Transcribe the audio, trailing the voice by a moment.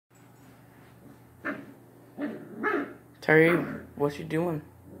Terry, what you doing?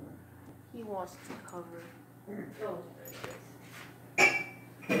 He wants to cover.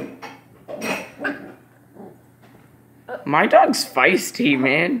 My dog's feisty,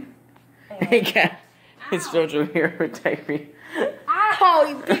 man. Hey, cat. It's JoJo here with Terry. Ow!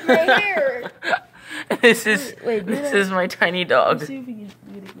 You bit my hair. This is my tiny dog. Let's see if we can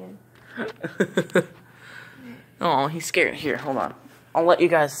do it again. Oh, he's scared. Here, hold on. I'll let you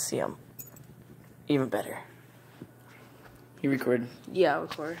guys see him. Even better. You record? Yeah, I'll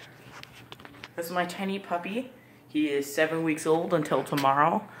record. This is my tiny puppy. He is 7 weeks old until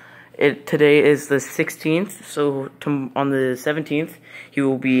tomorrow. Today is the 16th, so on the 17th, he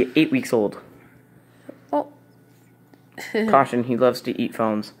will be 8 weeks old. Oh. Caution, he loves to eat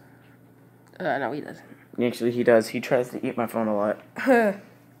phones. No, he doesn't. Actually, he does. He tries to eat my phone a lot.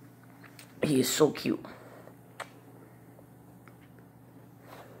 He is so cute.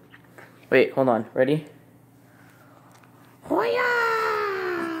 Wait, hold on. Ready? Hoya!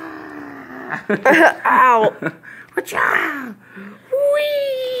 Ow! Whatcha?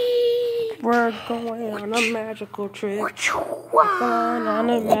 Whee! We're going on a magical trip. Going on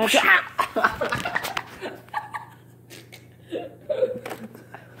a magic.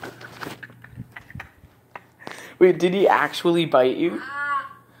 Wait, did he actually bite you?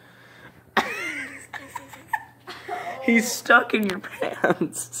 He's stuck in your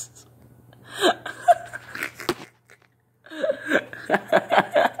pants.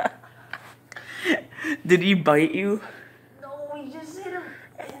 Did he bite you? No, we just hit him.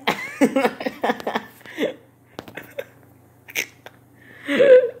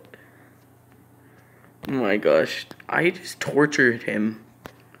 Oh my gosh, I just tortured him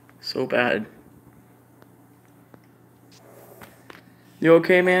so bad. You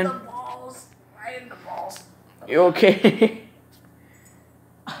okay, man? The balls. Right in the balls. You okay?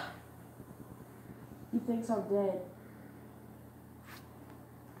 He thinks I'm dead.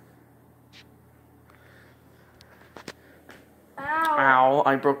 Ow. Ow,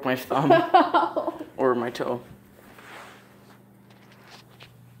 I broke my thumb. Or my toe.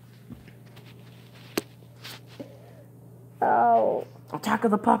 Ow. Attack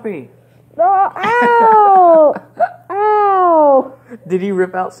of the puppy. No, ow! Ow! Did he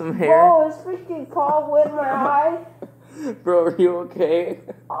rip out some hair? Oh, his freaking paw went in my eye. Bro, are you okay?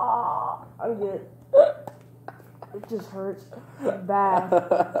 Ah, I'm good. It just hurts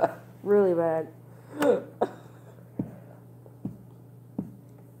bad. Really bad.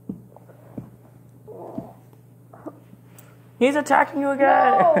 He's attacking you again.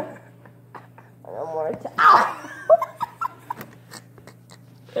 No. I don't want to. Ow!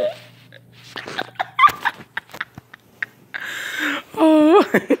 Oh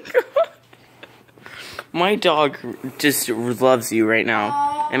my god. My dog just loves you right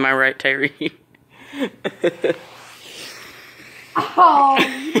now. Am I right, Tyree? Oh,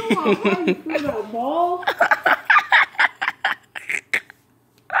 you know how hard you threw that ball?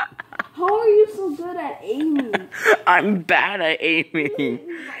 How are you so good at aiming? I'm bad at aiming.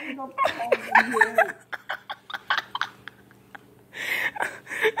 Oh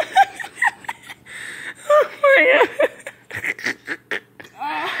my god.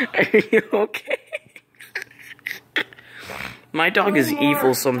 Are you okay? My dog is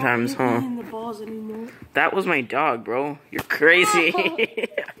evil sometimes, huh? That was my dog, bro. You're crazy.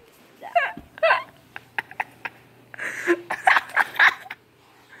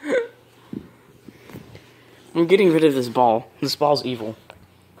 I'm getting rid of this ball. This ball's evil.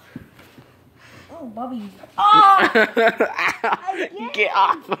 Oh, Bubby. Oh! Get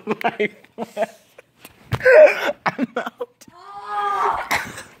off of my foot. I'm out. Oh!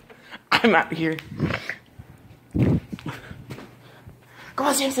 I'm out here. Go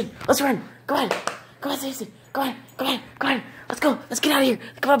on, Samson. Let's run. Go on. Go on, Samson. Go on. Go on. Go on. Let's go. Let's get out of here.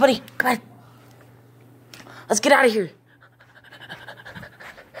 Come on, buddy. Come on. Let's get out of here.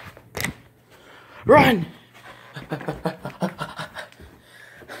 Run.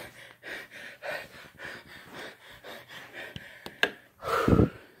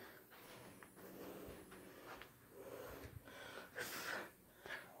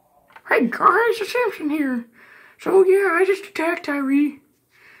 Hey guys, it's Samson here. So yeah, I just attacked Tyree.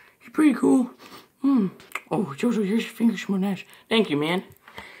 He's pretty cool. Oh, JoJo, here's your finger smush. Thank you, man.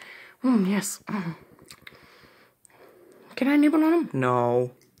 Yes. Can I nibble on him?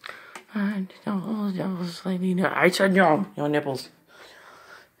 No. I said no. No nipples.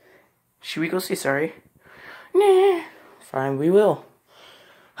 Should we go say sorry? Nah. Fine, we will.